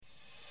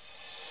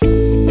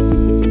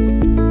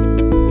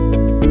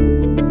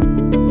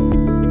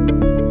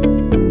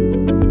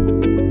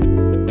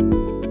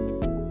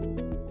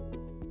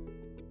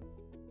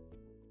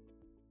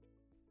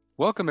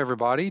Welcome,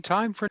 everybody.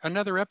 Time for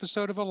another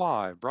episode of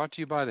Alive, brought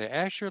to you by the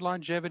Asher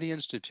Longevity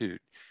Institute,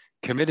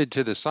 committed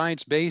to the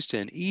science-based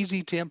and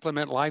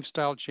easy-to-implement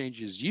lifestyle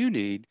changes you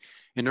need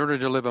in order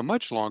to live a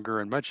much longer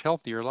and much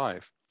healthier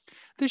life.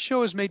 This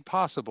show is made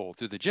possible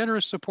through the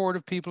generous support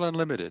of People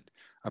Unlimited,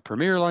 a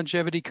premier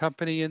longevity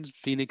company in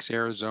Phoenix,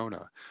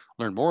 Arizona.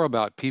 Learn more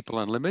about People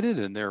Unlimited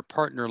and their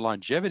partner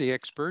longevity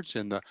experts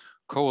in the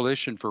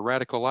Coalition for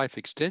Radical Life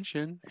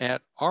Extension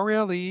at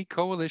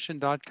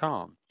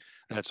rlecoalition.com.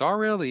 That's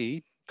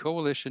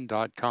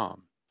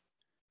rlecoalition.com.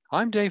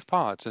 I'm Dave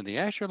Potts in the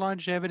Asher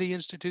Longevity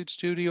Institute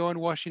studio in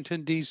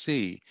Washington,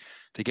 D.C.,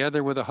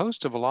 together with a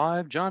host of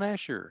Alive, John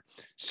Asher,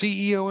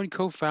 CEO and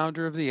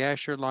co-founder of the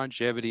Asher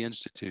Longevity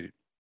Institute.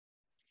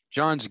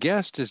 John's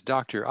guest is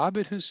Dr.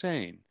 Abid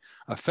Hussain,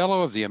 a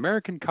fellow of the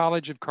American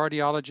College of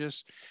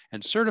Cardiologists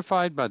and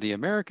certified by the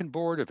American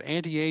Board of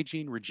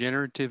Anti-Aging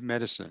Regenerative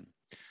Medicine.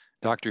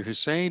 Dr.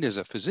 Hussain is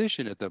a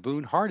physician at the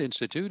Boone Heart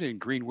Institute in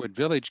Greenwood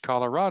Village,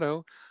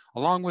 Colorado,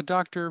 along with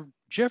Dr.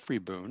 Jeffrey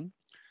Boone,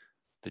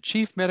 the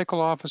Chief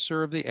Medical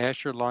Officer of the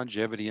Asher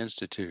Longevity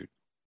Institute.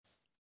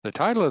 The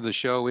title of the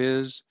show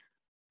is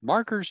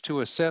Markers to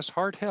Assess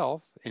Heart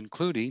Health,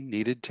 Including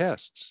Needed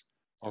Tests.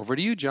 Over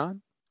to you,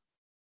 John.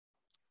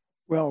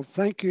 Well,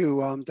 thank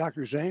you,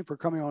 Dr. Zane, for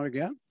coming on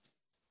again.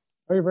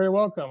 Oh, you're very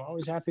welcome.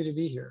 Always happy to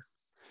be here.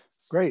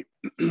 Great.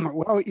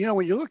 Well,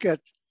 when you look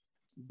at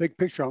the big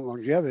picture on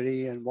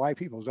longevity and why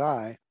people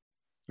die,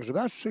 there's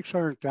about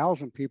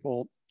 600,000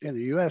 people in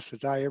the U.S.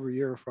 that die every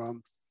year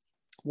from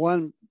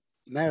one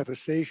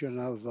manifestation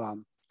of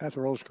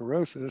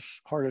atherosclerosis,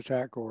 heart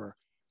attack, or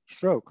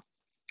stroke.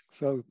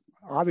 So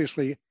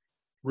obviously,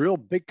 real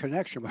big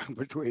connection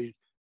between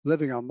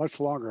living a much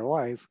longer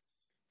life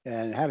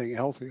and having a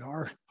healthy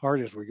heart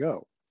as we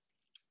go.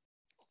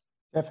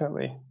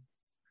 Definitely.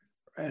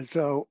 And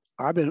so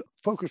I've been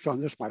focused on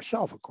this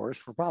myself, of course,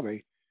 for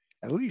probably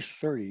at least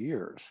 30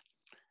 years.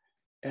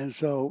 And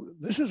so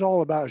this is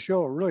all about a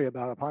show, really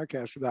about a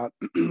podcast about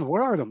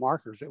what are the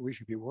markers that we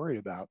should be worried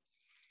about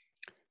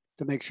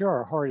to make sure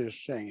our heart is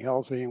staying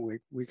healthy and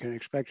we can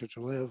expect it to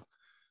live,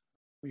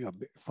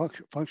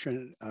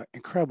 function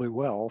incredibly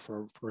well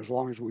for as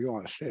long as we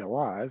want to stay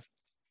alive.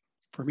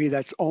 For me,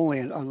 that's only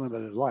an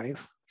unlimited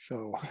life.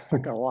 So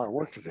I've got a lot of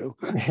work to do.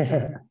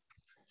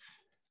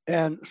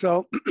 And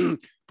so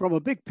from a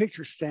big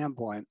picture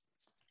standpoint,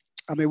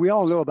 I mean, we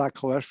all know about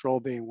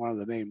cholesterol being one of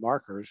the main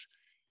markers,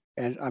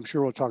 and I'm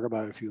sure we'll talk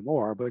about a few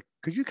more, but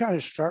could you kind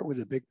of start with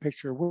the big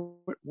picture?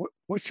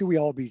 What should we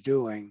all be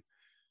doing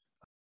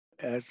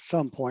at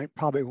some point,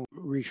 probably when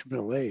we reach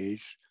middle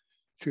age,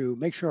 to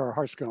make sure our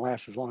heart's going to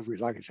last as long as we'd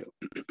like it to?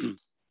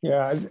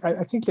 Yeah, I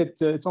think that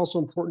it's also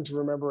important to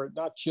remember it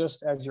not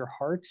just as your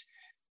heart,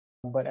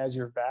 but as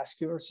your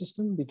vascular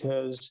system,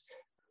 because,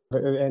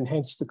 and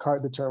hence the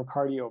term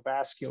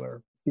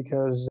cardiovascular,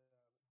 because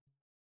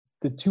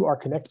the two are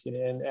connected.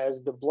 And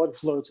as the blood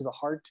flow to the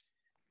heart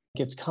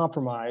gets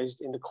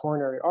compromised in the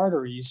coronary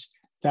arteries,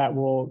 that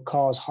will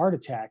cause heart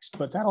attacks.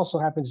 But that also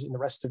happens in the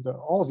rest of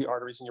all of the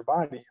arteries in your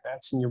body.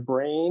 That's in your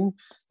brain,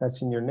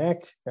 that's in your neck,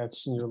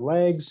 that's in your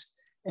legs.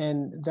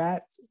 And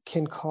that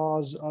can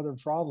cause other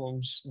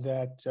problems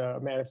that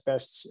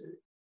manifests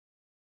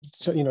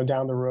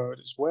down the road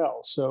as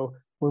well. So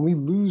when we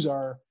lose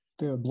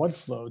the blood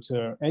flow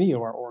to any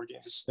of our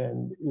organs,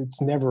 then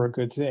it's never a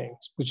good thing,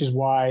 which is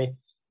why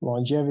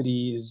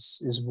longevity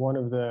is one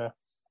of the,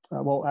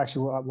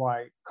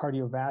 why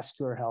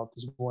cardiovascular health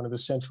is one of the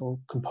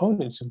central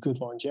components of good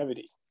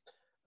longevity.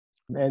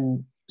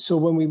 And so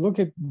when we look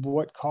at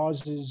what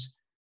causes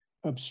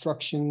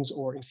obstructions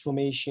or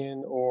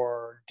inflammation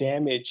or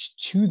damage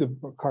to the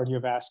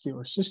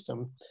cardiovascular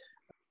system,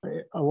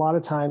 a lot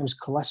of times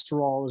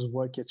cholesterol is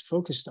what gets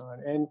focused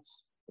on.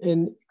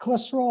 And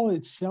cholesterol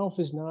itself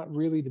is not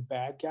really the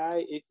bad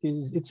guy.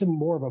 It's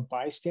more of a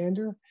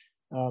bystander.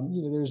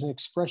 There's an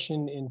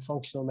expression in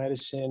functional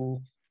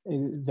medicine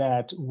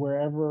that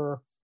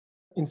wherever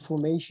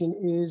inflammation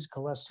is,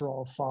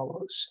 cholesterol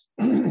follows.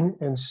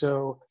 And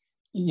so,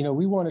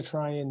 we want to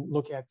try and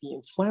look at the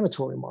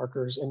inflammatory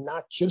markers and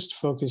not just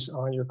focus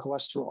on your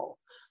cholesterol.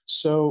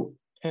 So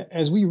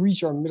as we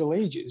reach our middle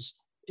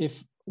ages,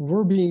 if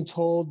we're being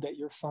told that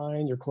you're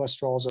fine, your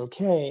cholesterol is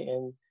okay,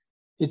 and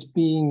it's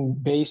being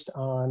based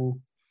on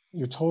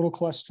your total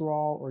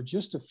cholesterol or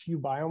just a few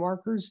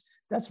biomarkers,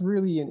 that's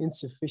really an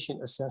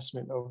insufficient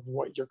assessment of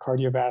what your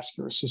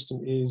cardiovascular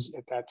system is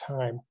at that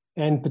time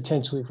and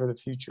potentially for the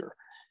future.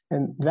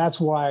 And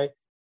that's why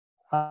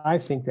I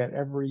think that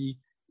every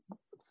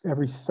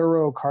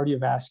thorough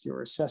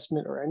cardiovascular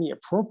assessment or any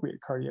appropriate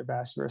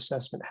cardiovascular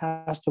assessment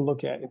has to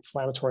look at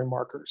inflammatory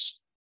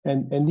markers.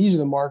 And these are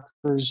the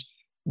markers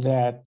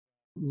that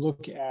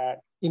look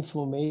at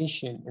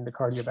inflammation in the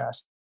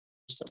cardiovascular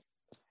system.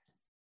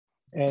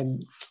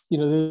 And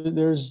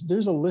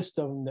there's a list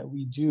of them that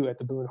we do at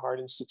the Boone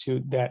Heart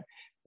Institute that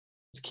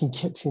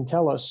can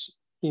tell us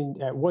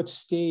at what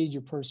stage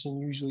a person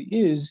usually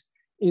is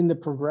in the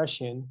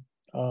progression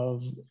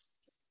of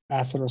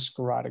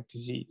atherosclerotic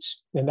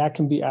disease. And that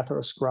can be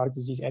atherosclerotic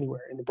disease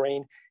anywhere, in the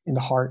brain, in the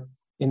heart,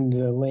 in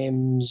the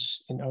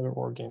limbs, in other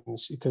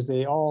organs, because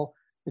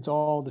it's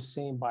all the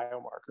same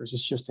biomarkers.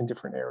 It's just in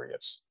different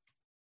areas.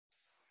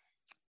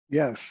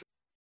 Yes,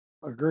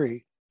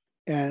 agree.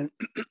 And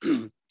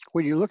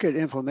when you look at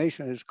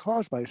inflammation, it's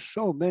caused by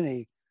so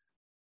many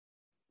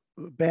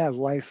bad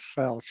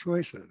lifestyle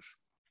choices.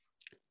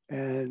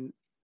 And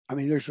I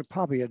mean, there's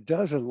probably a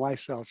dozen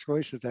lifestyle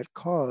choices that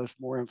cause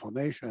more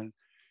inflammation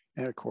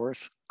and, of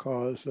course,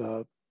 cause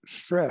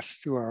stress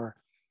to our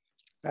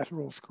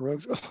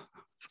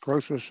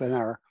atherosclerosis and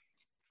our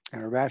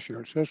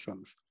vascular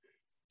systems.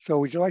 So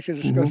would you like to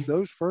discuss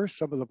those first,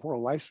 some of the poor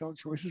lifestyle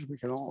choices we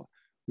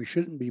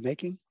shouldn't be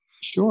making?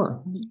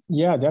 Sure.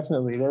 Yeah,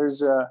 definitely.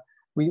 There's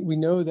we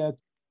know that,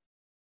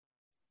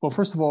 well,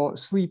 first of all,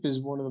 sleep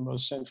is one of the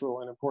most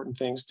central and important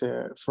things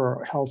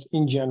for health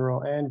in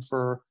general and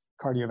for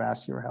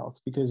cardiovascular health,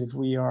 because if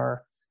we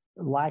are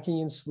lacking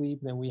in sleep,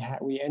 then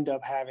we end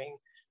up having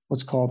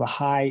what's called a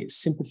high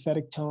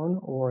sympathetic tone,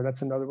 or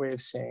that's another way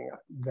of saying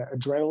the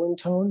adrenaline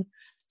tone.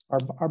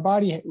 Our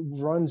body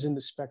runs in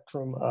the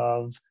spectrum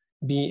of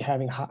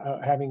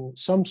having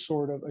some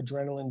sort of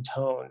adrenaline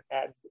tone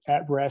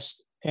at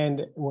rest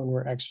and when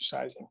we're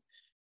exercising.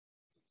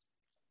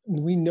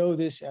 And we know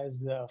this as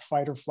the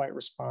fight or flight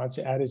response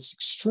at its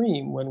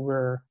extreme when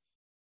we're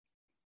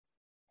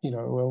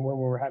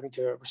having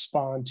to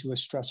respond to a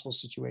stressful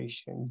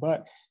situation.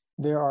 But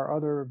there are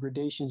other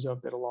gradations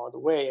of it along the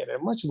way at a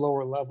much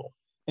lower level.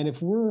 And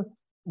if we're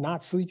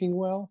not sleeping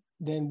well,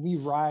 then we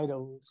ride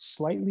a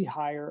slightly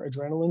higher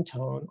adrenaline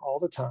tone all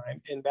the time.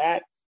 And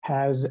that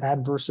has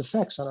adverse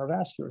effects on our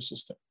vascular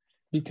system,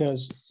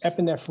 because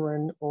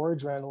epinephrine or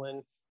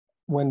adrenaline,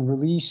 when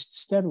released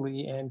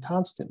steadily and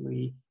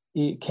constantly,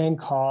 it can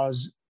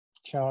cause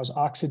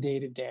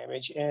oxidative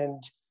damage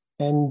and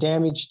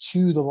damage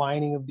to the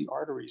lining of the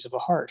arteries of the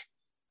heart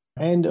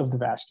and of the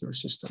vascular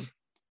system.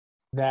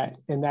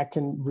 That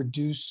can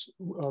reduce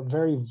a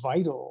very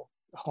vital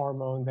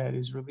hormone that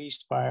is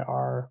released by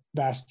our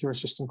vascular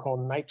system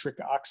called nitric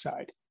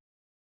oxide.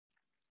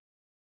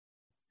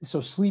 So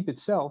sleep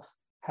itself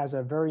has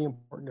a very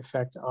important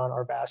effect on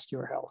our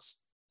vascular health.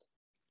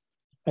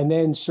 And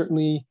then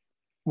certainly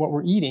what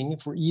we're eating,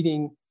 if we're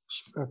eating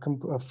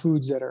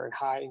foods that are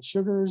high in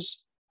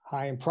sugars,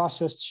 high in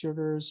processed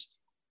sugars,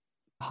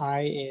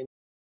 high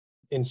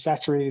in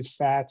saturated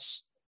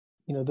fats,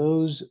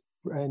 those,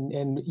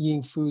 and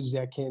eating foods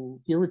that can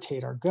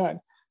irritate our gut,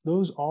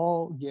 those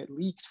all get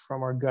leaked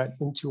from our gut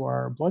into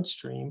our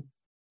bloodstream.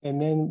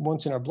 And then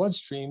once in our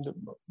bloodstream,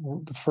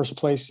 the first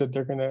place that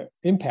they're going to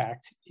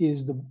impact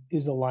is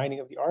the lining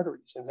of the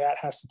arteries. And that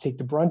has to take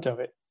the brunt of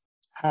it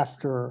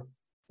after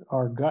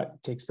our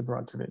gut takes the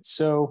brunt of it.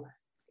 So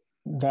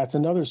that's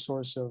another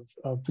source of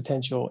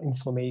potential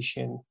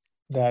inflammation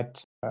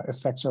that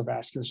affects our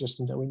vascular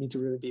system that we need to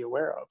really be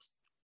aware of.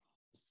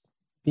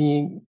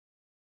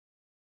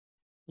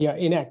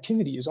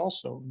 Inactivity is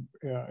also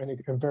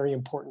a very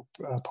important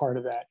part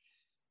of that.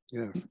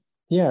 Yeah.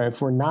 Yeah,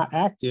 if we're not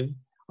active,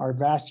 our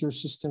vascular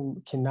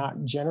system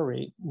cannot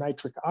generate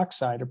nitric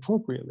oxide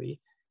appropriately.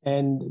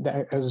 And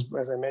that,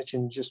 as I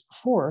mentioned just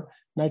before,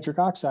 nitric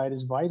oxide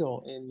is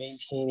vital in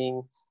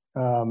maintaining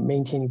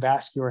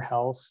vascular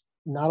health,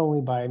 not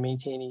only by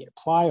maintaining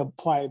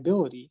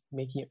pliability,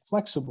 making it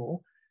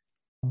flexible,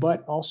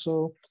 but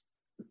also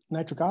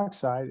nitric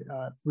oxide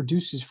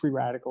reduces free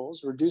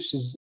radicals,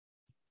 reduces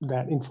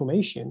that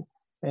inflammation,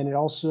 and it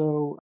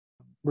also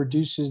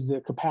reduces the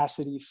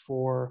capacity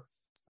for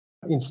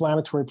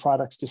inflammatory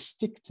products to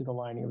stick to the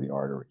lining of the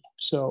artery.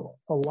 So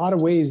a lot of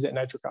ways that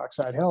nitric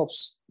oxide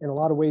helps, and a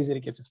lot of ways that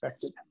it gets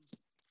affected.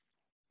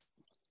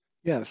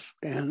 Yes,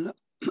 and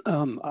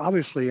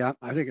obviously, I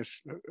think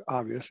it's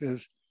obvious,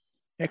 is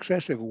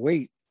excessive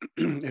weight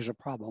is a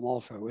problem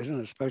also, isn't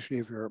it? Especially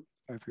if you're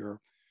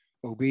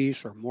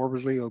obese or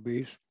morbidly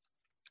obese.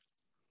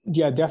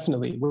 Yeah,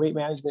 definitely. Weight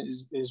management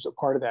is a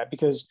part of that,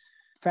 because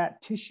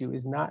fat tissue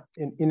is not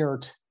an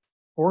inert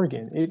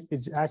organ. It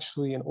is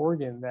actually an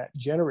organ that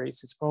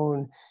generates its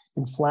own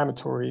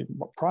inflammatory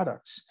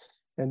products.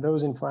 And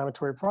those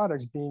inflammatory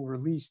products being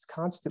released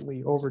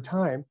constantly over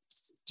time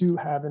do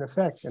have an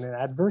effect, and an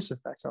adverse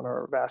effect, on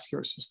our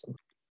vascular system.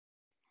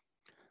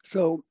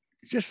 So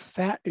just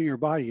fat in your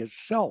body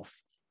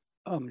itself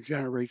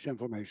generates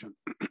inflammation.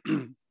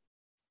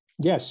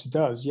 Yes, it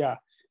does. Yeah.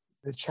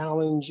 The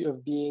challenge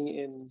of being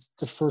in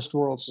the first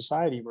world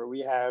society where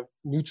we have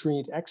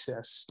nutrient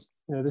excess,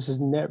 this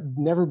has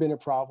never been a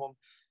problem,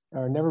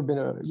 or never been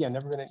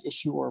an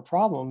issue or a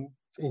problem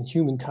in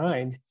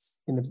humankind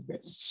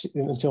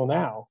until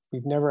now.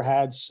 We've never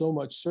had so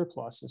much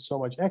surplus and so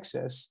much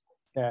excess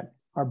that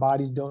our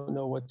bodies don't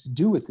know what to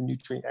do with the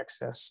nutrient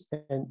excess.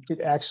 And it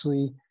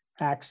actually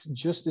acts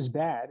just as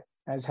bad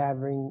as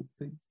having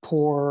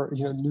poor,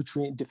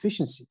 nutrient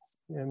deficiency.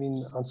 I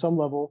mean, on some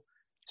level,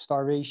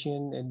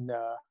 starvation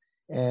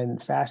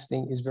and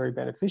fasting is very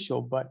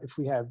beneficial, but if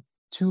we have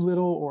too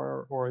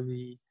little or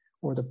the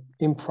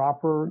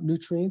improper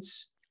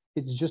nutrients,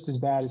 it's just as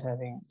bad as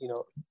having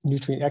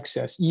nutrient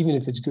excess, even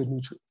if it's good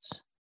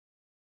nutrients.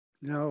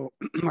 No,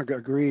 I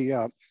agree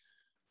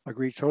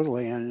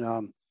totally.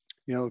 And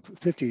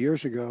 50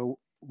 years ago,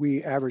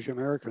 we average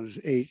Americans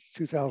ate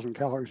 2,000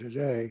 calories a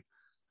day,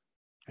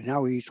 and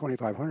now we eat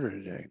 2,500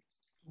 a day.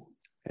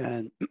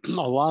 And a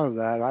lot of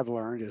that, I've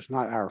learned, is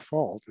not our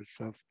fault. It's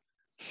the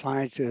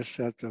scientists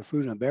at the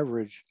food and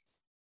beverage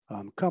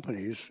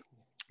companies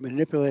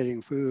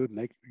manipulating food,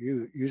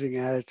 using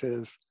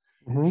additives,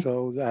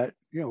 so that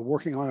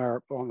working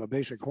on the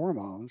basic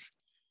hormones,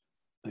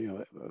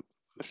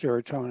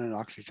 serotonin,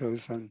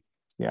 oxytocin,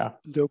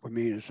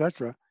 dopamine,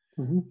 etc.,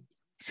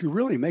 to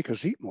really make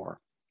us eat more.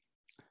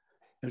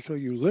 And so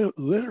you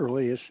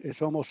literally,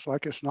 it's almost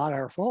like it's not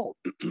our fault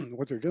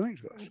what they're doing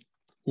to us.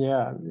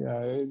 Yeah.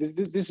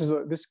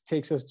 This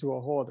takes us to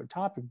a whole other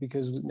topic,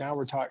 because now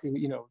we're talking,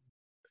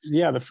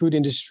 the food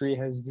industry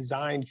has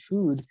designed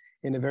food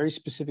in a very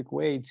specific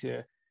way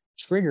to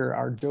trigger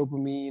our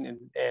dopamine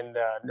and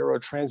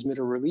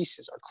neurotransmitter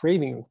releases, our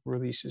craving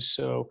releases.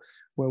 So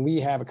when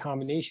we have a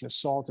combination of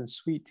salt and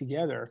sweet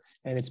together,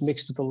 and it's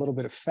mixed with a little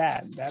bit of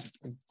fat,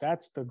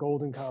 that's the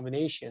golden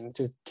combination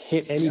to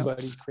hit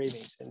anybody's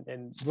cravings,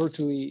 and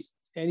virtually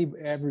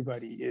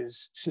everybody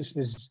is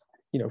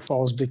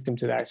falls victim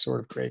to that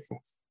sort of craving.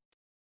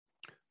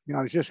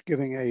 I was just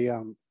giving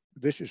a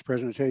vicious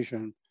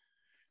presentation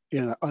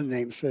in an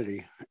unnamed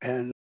city,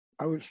 and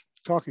I was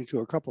talking to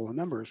a couple of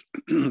members,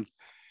 and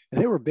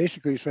they were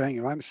basically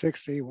saying, I'm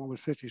 60, one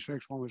was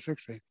 56, one was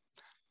 60,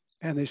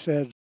 and they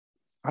said,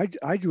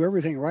 I do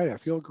everything right, I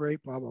feel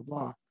great, blah, blah,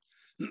 blah,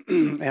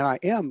 and I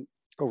am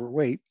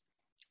overweight.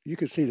 You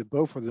could see that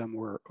both of them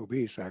were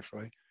obese,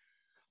 actually,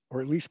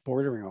 or at least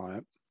bordering on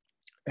it.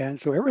 And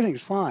so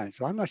everything's fine.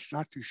 So I'm not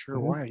too sure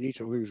why I need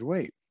to lose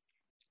weight.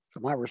 So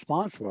my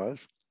response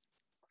was,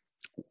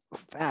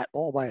 fat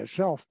all by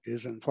itself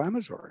is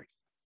inflammatory.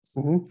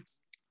 And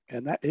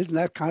isn't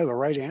that kind of the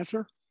right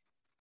answer?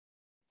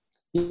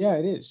 Yeah,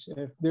 it is.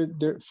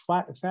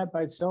 Fat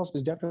by itself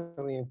is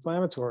definitely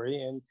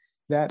inflammatory, and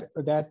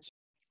that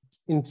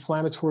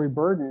inflammatory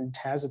burden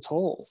has a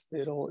toll.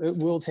 It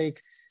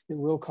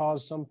will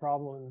cause some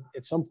problem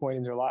at some point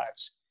in their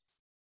lives.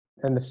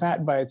 And the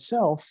fat by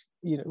itself,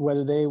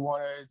 whether they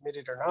want to admit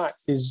it or not,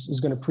 is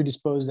going to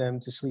predispose them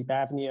to sleep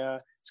apnea.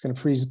 It's going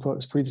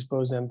to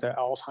predispose them to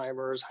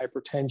Alzheimer's,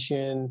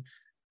 hypertension,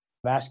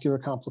 vascular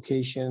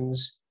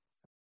complications.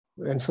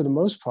 And for the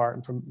most part,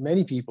 and for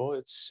many people,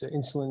 it's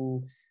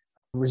insulin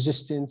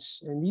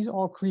resistance, and these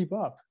all creep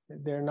up.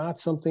 They're not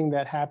something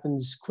that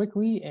happens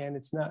quickly, and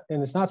it's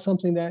not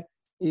something that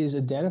is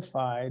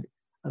identified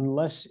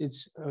unless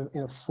it's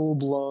in a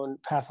full-blown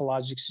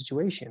pathologic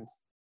situation.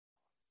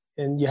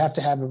 And you have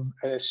to have an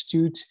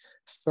astute,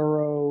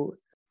 thorough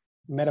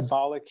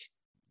metabolic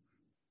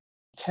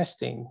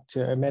testing,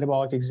 a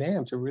metabolic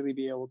exam, to really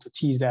be able to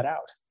tease that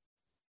out.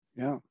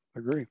 Yeah,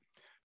 agree.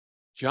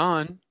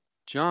 John,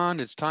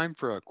 it's time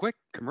for a quick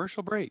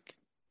commercial break.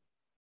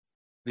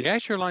 The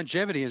Asher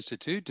Longevity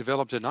Institute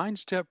developed a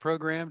 9-step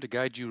program to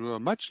guide you to a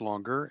much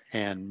longer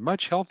and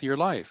much healthier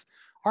life.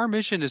 Our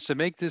mission is to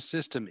make this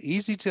system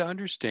easy to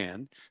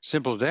understand,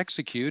 simple to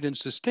execute, and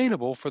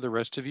sustainable for the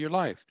rest of your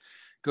life.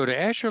 Go to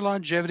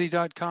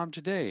AsherLongevity.com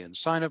today and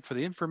sign up for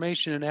the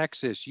information and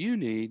access you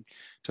need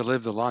to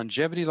live the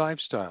longevity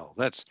lifestyle.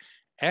 That's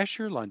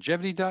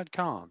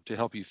AsherLongevity.com to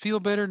help you feel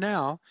better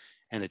now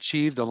and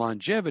achieve the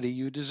longevity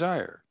you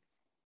desire.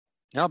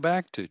 Now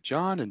back to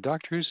John and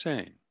Dr.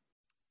 Hussein.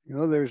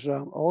 There's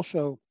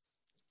also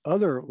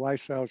other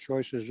lifestyle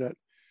choices that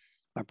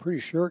I'm pretty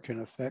sure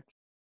can affect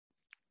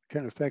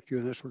you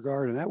in this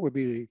regard, and that would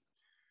be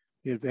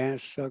the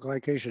advanced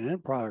glycation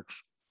end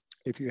products.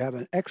 If you have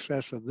an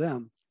excess of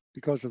them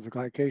because of the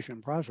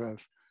glycation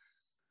process,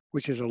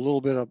 which is a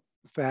little bit of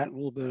fat, a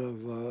little bit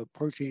of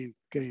protein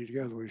getting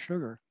together with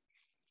sugar,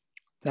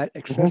 that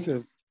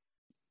excessive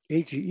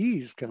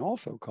AGEs can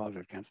also cause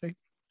it, can't they?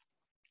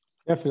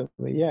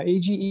 Definitely, yeah.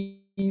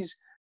 AGEs,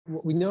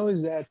 what we know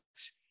is that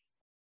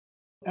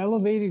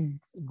elevated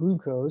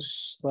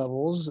glucose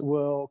levels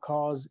will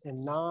cause a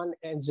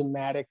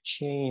non-enzymatic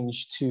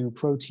change to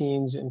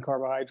proteins and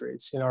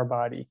carbohydrates in our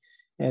body.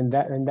 And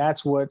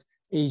that's what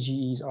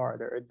AGEs are.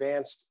 They're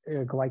advanced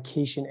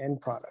glycation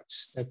end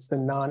products. That's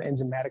the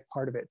non-enzymatic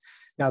part of it.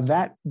 Now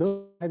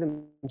those by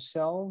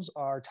themselves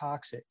are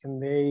toxic,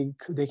 and they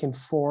can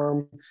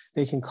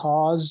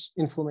cause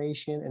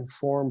inflammation and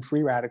form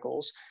free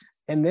radicals.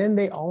 And then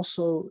they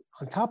also,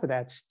 on top of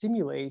that,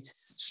 stimulate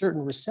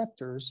certain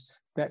receptors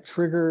that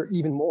trigger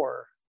even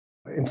more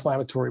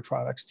inflammatory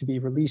products to be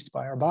released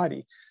by our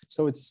body.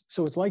 So it's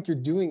like you're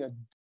doing a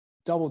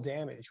double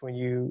damage when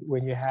you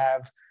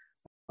have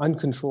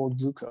uncontrolled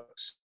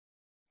glucose.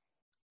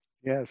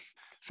 Yes.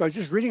 So I was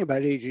just reading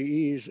about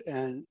AGEs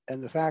and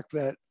the fact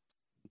that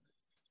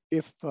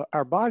if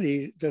our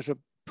body does a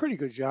pretty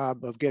good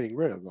job of getting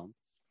rid of them,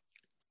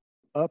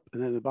 and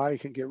then the body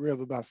can get rid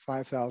of about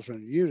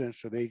 5,000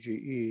 units of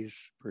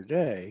AGEs per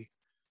day.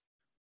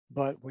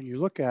 But when you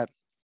look at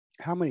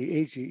how many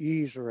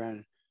AGEs are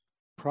in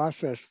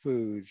processed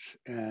foods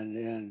and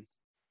in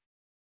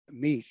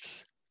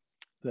meats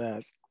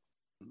that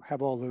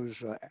have all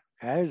those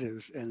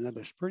additives in them,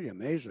 it's pretty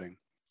amazing.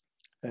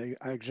 An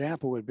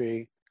example would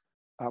be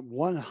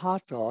one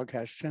hot dog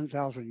has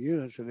 10,000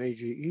 units of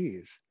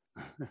AGEs.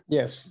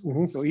 Yes.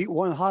 So eat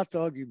one hot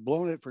dog, you've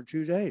blown it for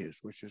 2 days,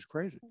 which is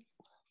crazy.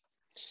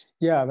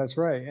 Yeah, that's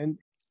right. And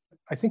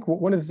I think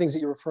one of the things that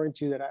you're referring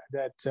to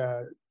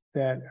that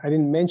I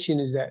didn't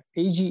mention is that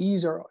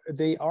AGEs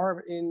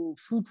are in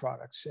food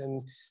products, and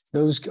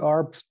those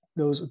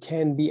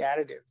can be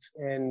additive.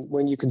 And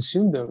when you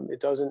consume them,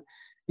 it doesn't.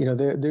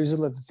 There's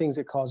a lot of things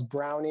that cause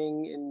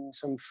browning in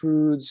some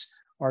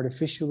foods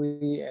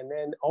artificially, and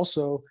then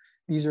also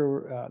these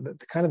are the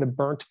kind of the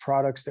burnt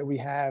products that we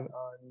have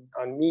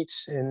on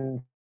meats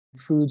and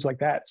foods like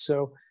that.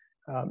 So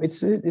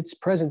it's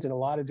present in a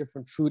lot of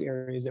different food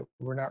areas that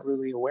we're not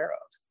really aware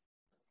of.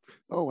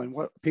 Oh, and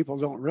what people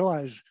don't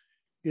realize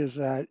is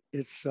that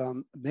it's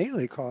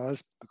mainly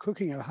caused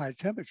cooking at a high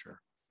temperature.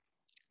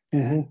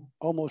 And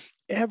almost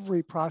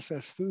every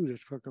processed food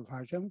is cooked at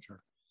high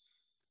temperature.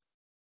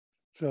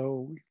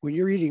 So when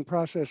you're eating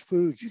processed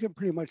foods, you can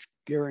pretty much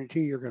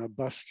guarantee you're going to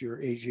bust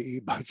your AGE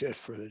budget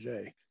for the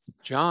day.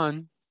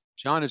 John,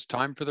 it's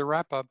time for the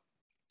wrap up.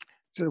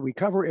 So did we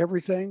cover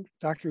everything,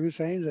 Dr.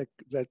 Hussain,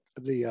 that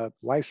the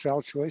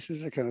lifestyle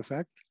choices that can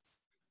affect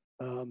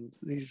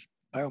these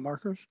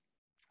biomarkers?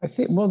 I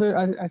think, well,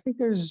 I think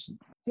there's,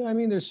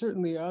 there's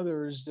certainly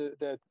others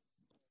that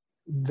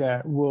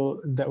will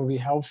be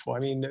helpful. I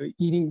mean,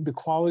 eating the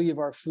quality of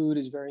our food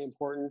is very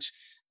important.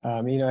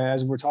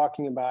 As we're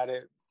talking about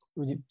it,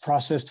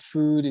 processed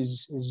food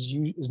is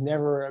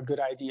never a good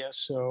idea.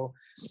 So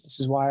this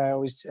is why I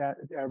always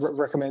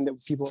recommend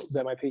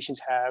that my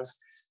patients have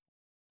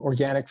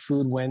organic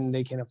food when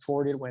they can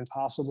afford it, when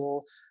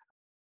possible,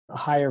 a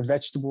higher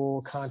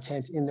vegetable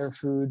content in their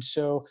food.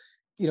 So,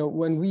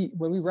 when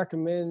we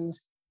recommend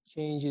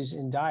changes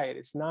in diet,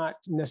 it's not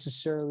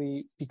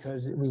necessarily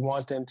because we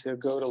want them to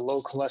go to low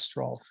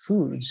cholesterol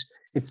foods.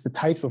 It's the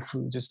type of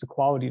foods, it's the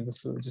quality of the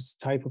foods, it's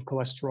the type of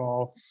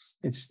cholesterol,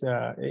 it's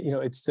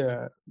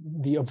the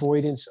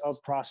avoidance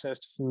of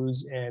processed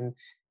foods and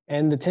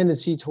the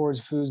tendency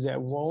towards foods that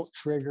won't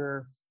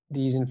trigger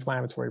these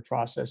inflammatory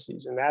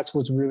processes. And that's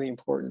what's really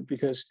important,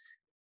 because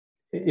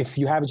if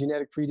you have a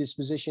genetic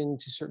predisposition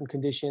to certain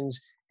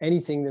conditions,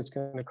 anything that's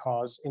going to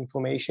cause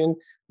inflammation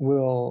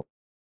will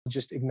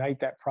just ignite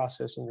that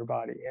process in your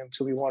body. And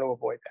so we want to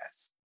avoid that.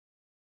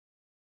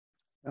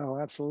 Oh,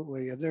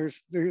 absolutely. And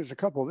there's a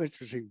couple of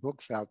interesting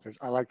books out there.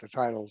 I like the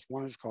titles.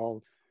 One is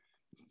called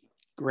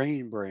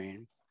Grain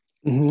Brain.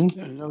 And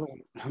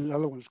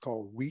another one's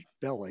called Wheat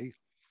Belly.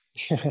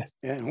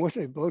 And what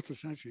they both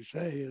essentially say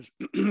is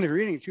they're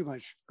eating too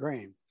much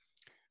grain,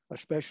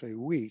 especially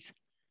wheat.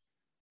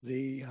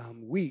 The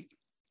wheat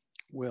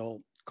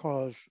will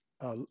cause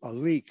a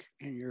leak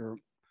in your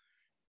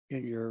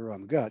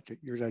gut,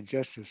 your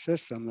digestive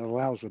system, that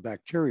allows the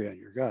bacteria in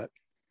your gut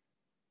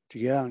to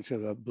get out into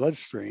the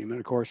bloodstream. And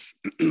of course,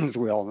 as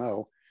we all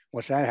know,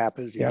 once that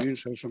happens, the immune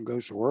system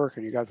goes to work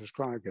and you got this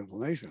chronic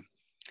inflammation.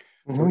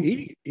 So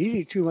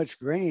eating too much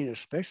grain,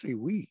 especially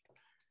wheat,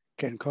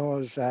 can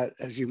cause that,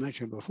 as you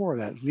mentioned before,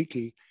 that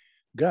leaky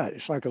gut.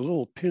 It's like a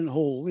little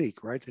pinhole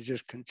leak, right? That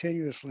just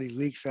continuously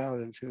leaks out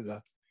into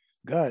the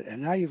gut.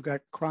 And now you've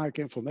got chronic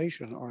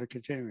inflammation on a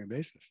continuing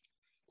basis.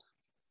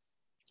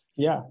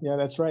 Yeah,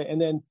 that's right.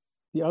 And then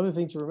the other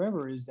thing to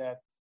remember is that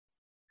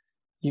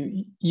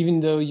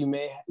even though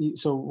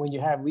so when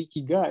you have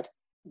leaky gut,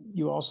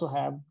 you also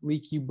have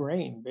leaky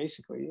brain,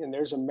 basically. And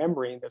there's a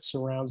membrane that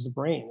surrounds the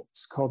brain.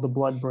 It's called the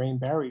blood-brain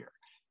barrier.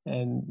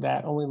 And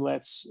that only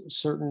lets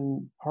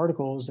certain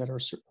particles that are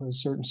a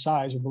certain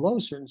size or below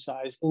a certain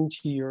size into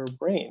your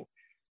brain.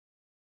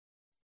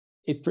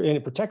 And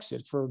it protects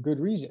it for a good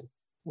reason.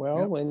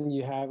 Well, when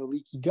you have a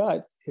leaky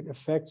gut, it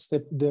affects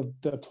the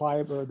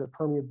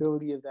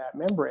permeability of that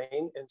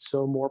membrane. And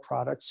so more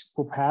products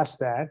will pass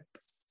that,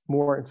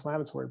 more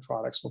inflammatory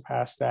products will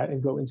pass that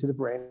and go into the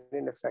brain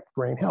and affect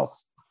brain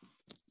health.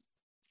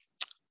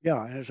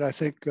 Yeah, as I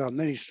think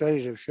many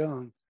studies have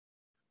shown,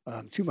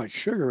 too much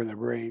sugar in the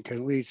brain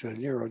can lead to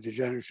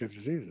neurodegenerative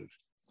diseases.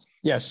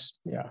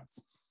 Yes, yeah,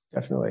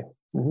 definitely.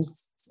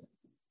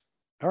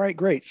 All right,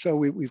 great. So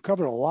we've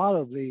covered a lot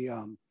of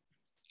the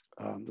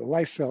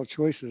lifestyle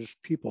choices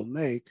people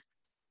make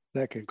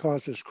that can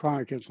cause this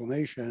chronic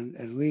inflammation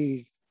and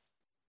lead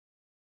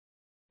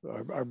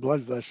our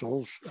blood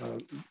vessels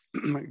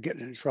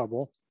getting in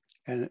trouble,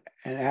 and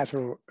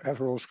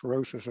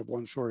atherosclerosis of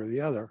one sort or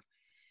the other.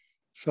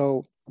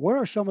 So what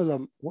are some of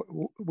them?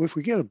 If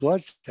we get a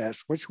blood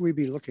test, what should we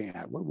be looking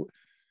at?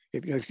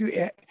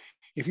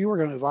 If you were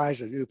going to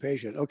advise a new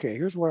patient, okay,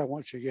 here's what I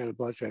want you to get a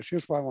blood test.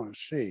 Here's what I want to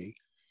see,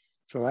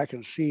 so I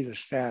can see the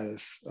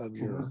status of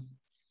your,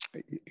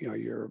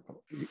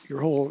 your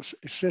whole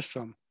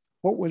system.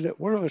 What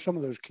are some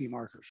of those key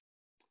markers?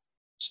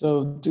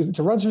 So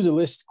to run through the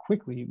list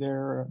quickly,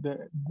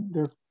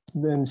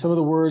 then some of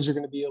the words are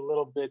going to be a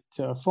little bit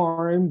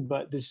foreign,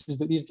 but these are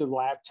the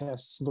lab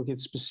tests to look at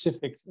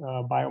specific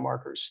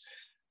biomarkers.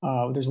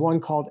 There's one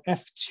called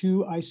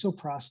F2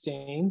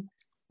 isoprostane.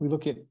 We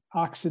look at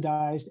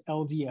oxidized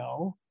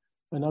LDL.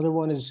 Another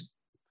one is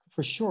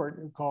for short,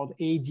 called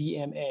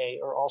ADMA,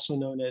 or also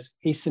known as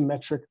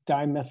asymmetric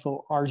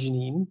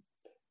dimethylarginine.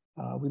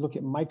 We look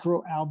at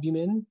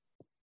microalbumin,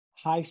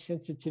 high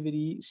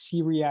sensitivity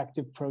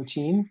C-reactive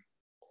protein,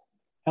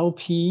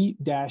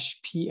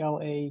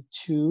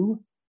 LP-PLA2,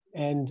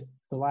 and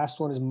the last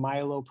one is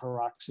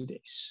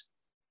myeloperoxidase.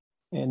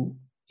 And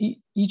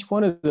each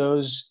one of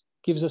those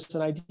gives us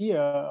an idea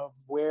of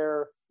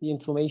where the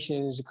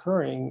inflammation is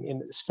occurring in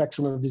the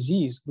spectrum of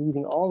disease,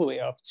 leading all the way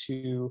up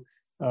to,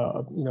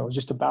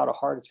 just about a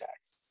heart attack.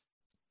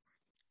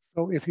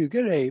 So if you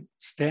get a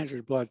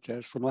standard blood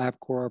test from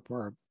LabCorp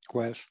or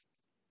Quest,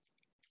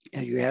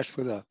 and you ask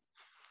for the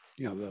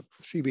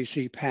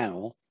CBC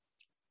panel,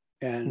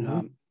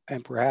 and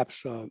and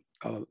perhaps a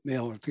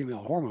male and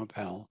female hormone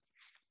panel,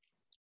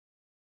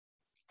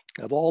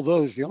 of all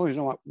those, the only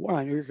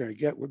one you're going to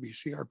get would be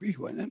CRP,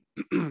 wouldn't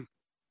it?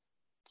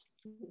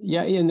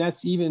 Yeah, and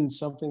that's even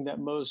something that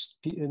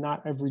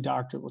not every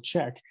doctor will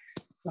check.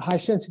 The high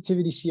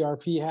sensitivity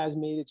CRP has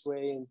made its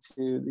way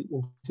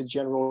into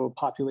general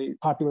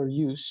popular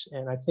use,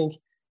 and I think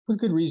with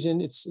good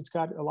reason. It's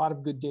got a lot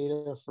of good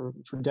data for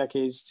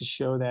decades to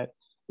show that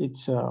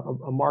it's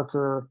a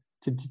marker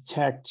to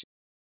detect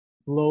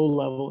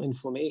low-level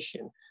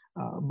inflammation.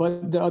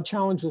 But the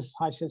challenge with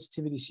high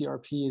sensitivity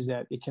CRP is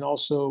that it can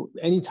also,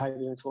 any type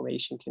of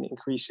inflammation can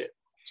increase it.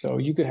 So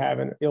you could have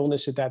an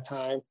illness at that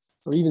time,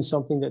 or even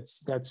something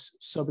that's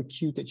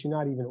subacute that you're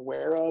not even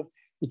aware of.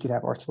 You could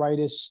have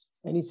arthritis,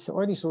 any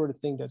sort of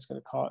thing that's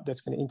going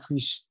to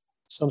increase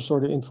some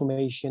sort of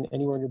inflammation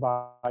anywhere in your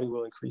body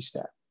will increase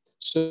that.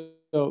 So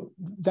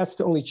that's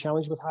the only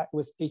challenge with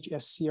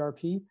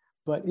HSCRP,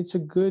 but it's a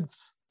good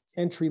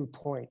entry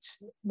point.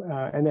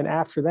 And then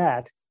after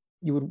that,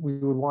 we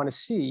would want to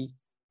see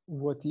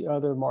what the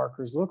other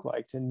markers look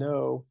like to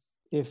know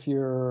if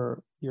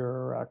your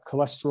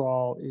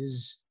cholesterol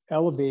is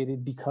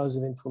elevated because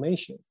of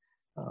inflammation.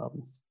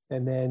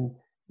 And then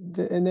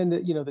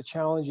the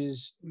challenge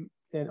is,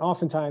 and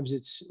oftentimes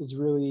it's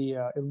really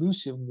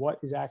elusive what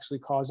is actually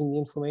causing the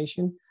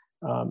inflammation.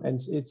 And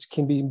it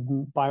can be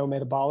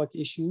biometabolic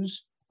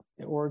issues,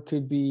 or it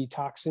could be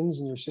toxins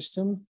in your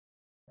system,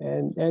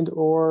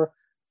 or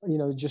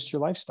just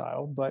your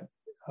lifestyle. But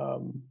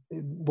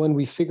when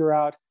we figure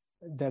out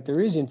that there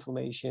is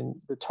inflammation,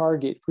 the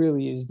target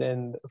really is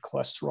then the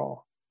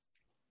cholesterol.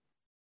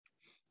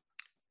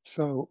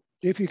 So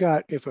if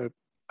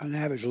an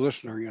average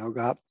listener,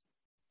 got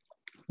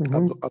a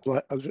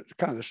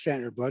kind of a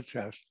standard blood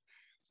test,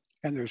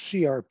 and their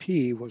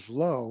CRP was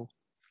low,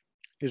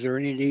 is there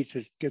any need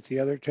to get the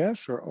other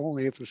tests, or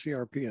only if the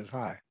CRP is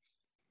high?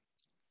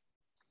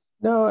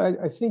 No,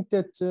 I think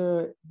that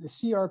the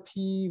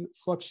CRP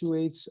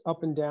fluctuates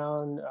up and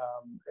down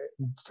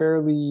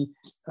fairly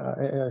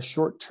in a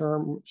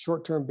short-term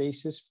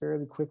basis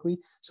fairly quickly.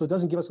 So it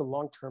doesn't give us a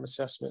long-term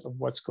assessment of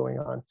what's going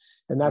on.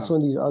 And that's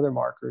when these other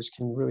markers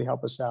can really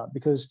help us out,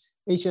 because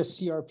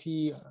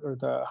HSCRP, or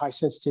the high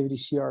sensitivity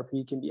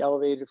CRP, can be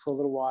elevated for a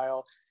little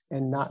while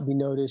and not be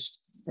noticed,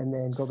 and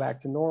then go back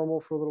to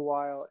normal for a little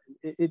while.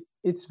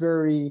 It's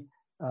very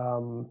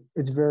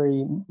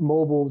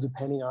mobile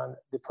depending on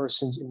the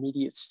person's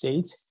immediate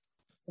state.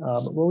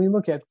 But when we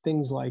look at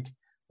things like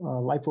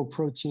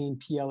lipoprotein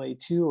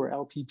PLA2 or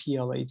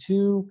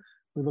LPPLA2,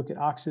 we look at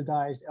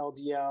oxidized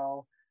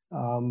LDL,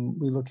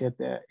 we look at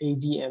the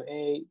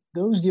ADMA,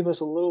 those give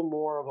us a little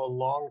more of a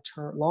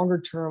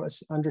longer term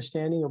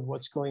understanding of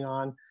what's going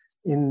on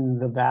in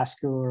the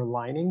vascular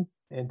lining,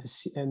 and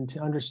to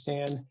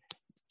understand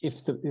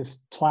if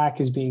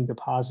plaque is being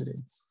deposited.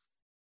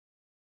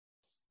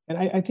 And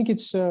I think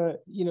it's,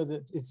 it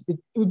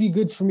would be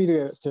good for me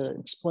to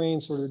explain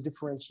sort of the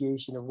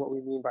differentiation of what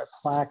we mean by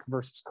plaque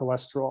versus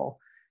cholesterol.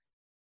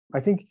 I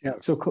think,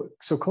 so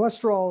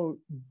cholesterol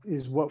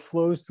is what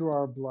flows through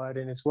our blood,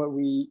 and it's what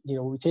we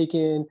take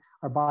in,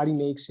 our body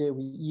makes it,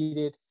 we eat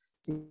it,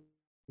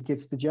 it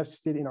gets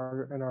digested in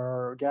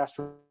our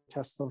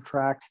gastrointestinal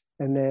tract,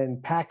 and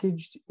then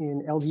packaged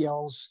in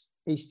LDLs,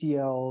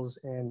 HDLs,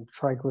 and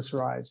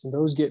triglycerides, and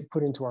those get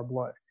put into our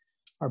blood.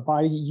 Our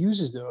body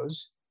uses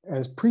those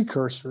as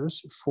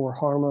precursors for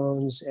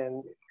hormones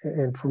and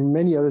for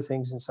many other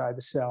things inside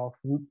the cell,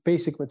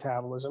 basic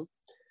metabolism.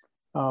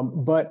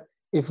 But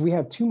if we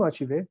have too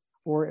much of it,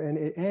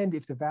 and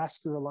if the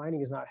vascular lining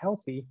is not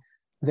healthy,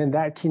 then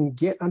that can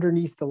get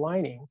underneath the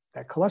lining,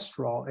 that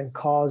cholesterol, and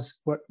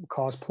cause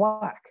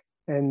plaque.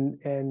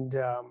 And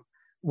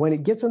when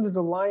it gets under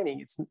the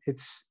lining,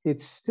 it's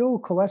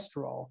still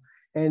cholesterol,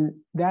 and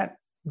that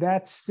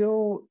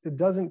still, it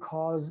doesn't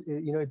cause,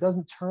 it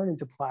doesn't turn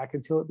into plaque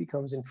until it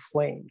becomes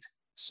inflamed.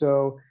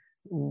 So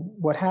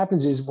what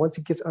happens is, once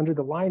it gets under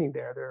the lining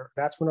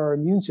that's when our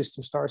immune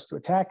system starts to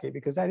attack it,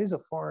 because that is a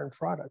foreign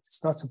product.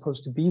 It's not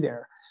supposed to be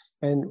there.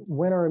 And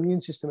when our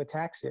immune system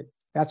attacks it,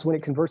 that's when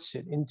it converts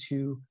it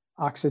into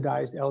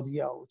oxidized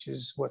LDL, which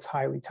is what's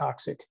highly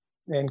toxic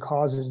and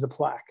causes the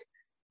plaque.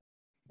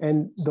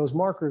 And those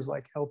markers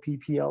like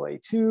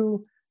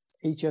LPPLA2,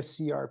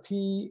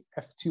 HSCRP,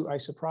 F2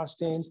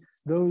 isoprostane,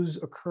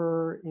 those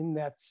occur in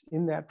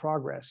that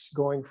progress,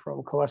 going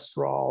from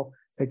cholesterol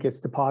that gets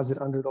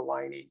deposited under the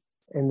lining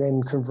and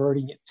then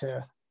converting it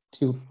to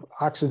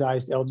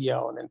oxidized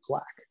LDL and then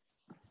plaque.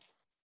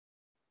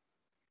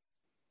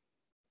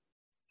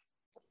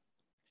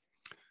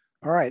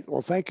 All right.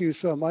 Well, thank you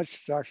so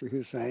much, Dr.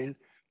 Hussain.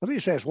 Let me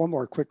just ask one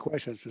more quick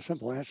question. It's a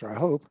simple answer, I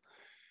hope.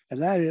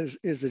 And that is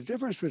the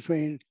difference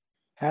between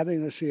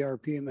having the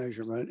CRP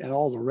measurement and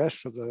all the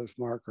rest of those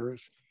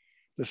markers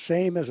the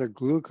same as a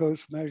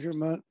glucose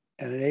measurement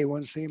and an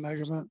A1C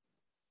measurement?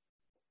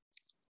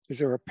 Is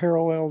there a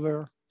parallel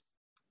there?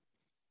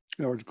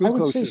 In other words,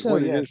 glucose is so,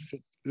 what, yeah.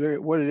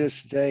 what it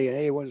is today, and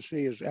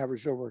A1C is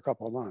averaged over a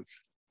couple of months.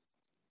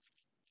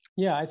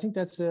 Yeah, I think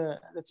that's a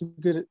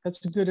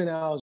good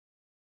analogy.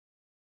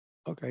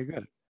 Okay,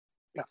 good.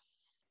 Yeah.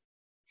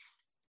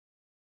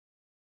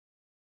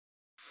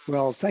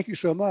 Well, thank you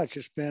so much.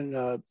 It's been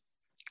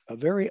a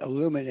very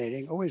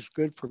illuminating. Always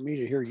good for me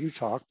to hear you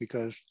talk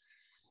because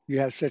you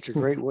have such a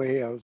great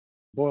way of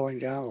boiling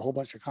down a whole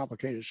bunch of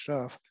complicated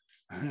stuff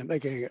and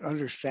making it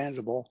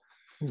understandable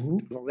to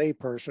the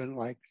layperson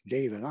like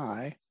Dave and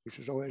I, which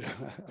is always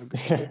a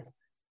good.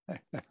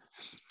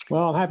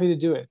 Well, I'm happy to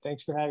do it.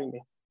 Thanks for having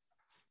me.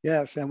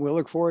 Yes, and we'll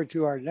look forward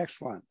to our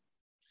next one.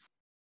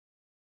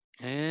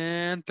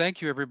 And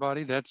thank you,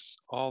 everybody. That's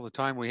all the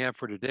time we have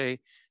for today.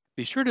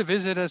 Be sure to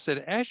visit us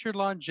at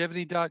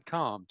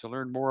AsherLongevity.com to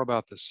learn more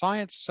about the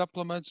science,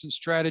 supplements, and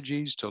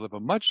strategies to live a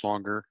much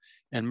longer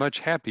and much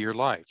happier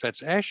life.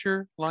 That's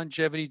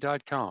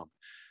AsherLongevity.com.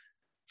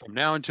 From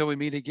now until we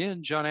meet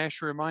again, John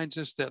Asher reminds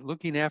us that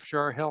looking after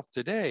our health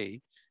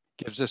today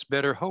gives us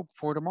better hope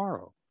for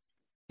tomorrow.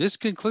 This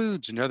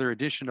concludes another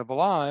edition of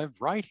Alive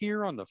right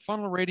here on the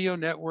Funnel Radio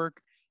Network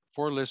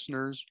for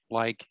listeners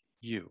like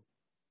you.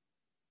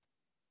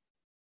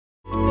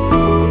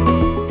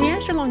 The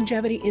Asher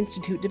Longevity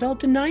Institute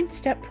developed a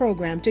 9-step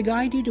program to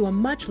guide you to a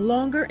much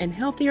longer and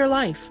healthier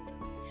life.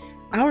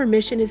 Our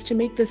mission is to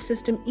make this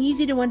system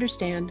easy to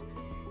understand,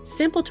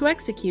 simple to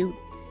execute,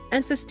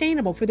 and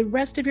sustainable for the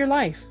rest of your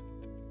life.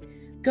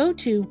 Go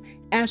to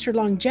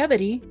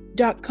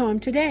AsherLongevity.com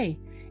today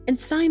and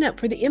sign up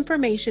for the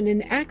information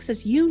and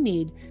access you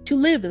need to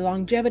live the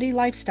longevity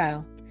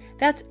lifestyle.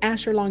 That's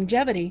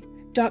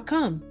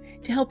AsherLongevity.com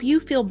to help you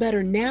feel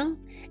better now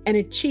and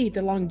achieve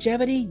the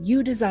longevity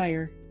you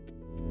desire.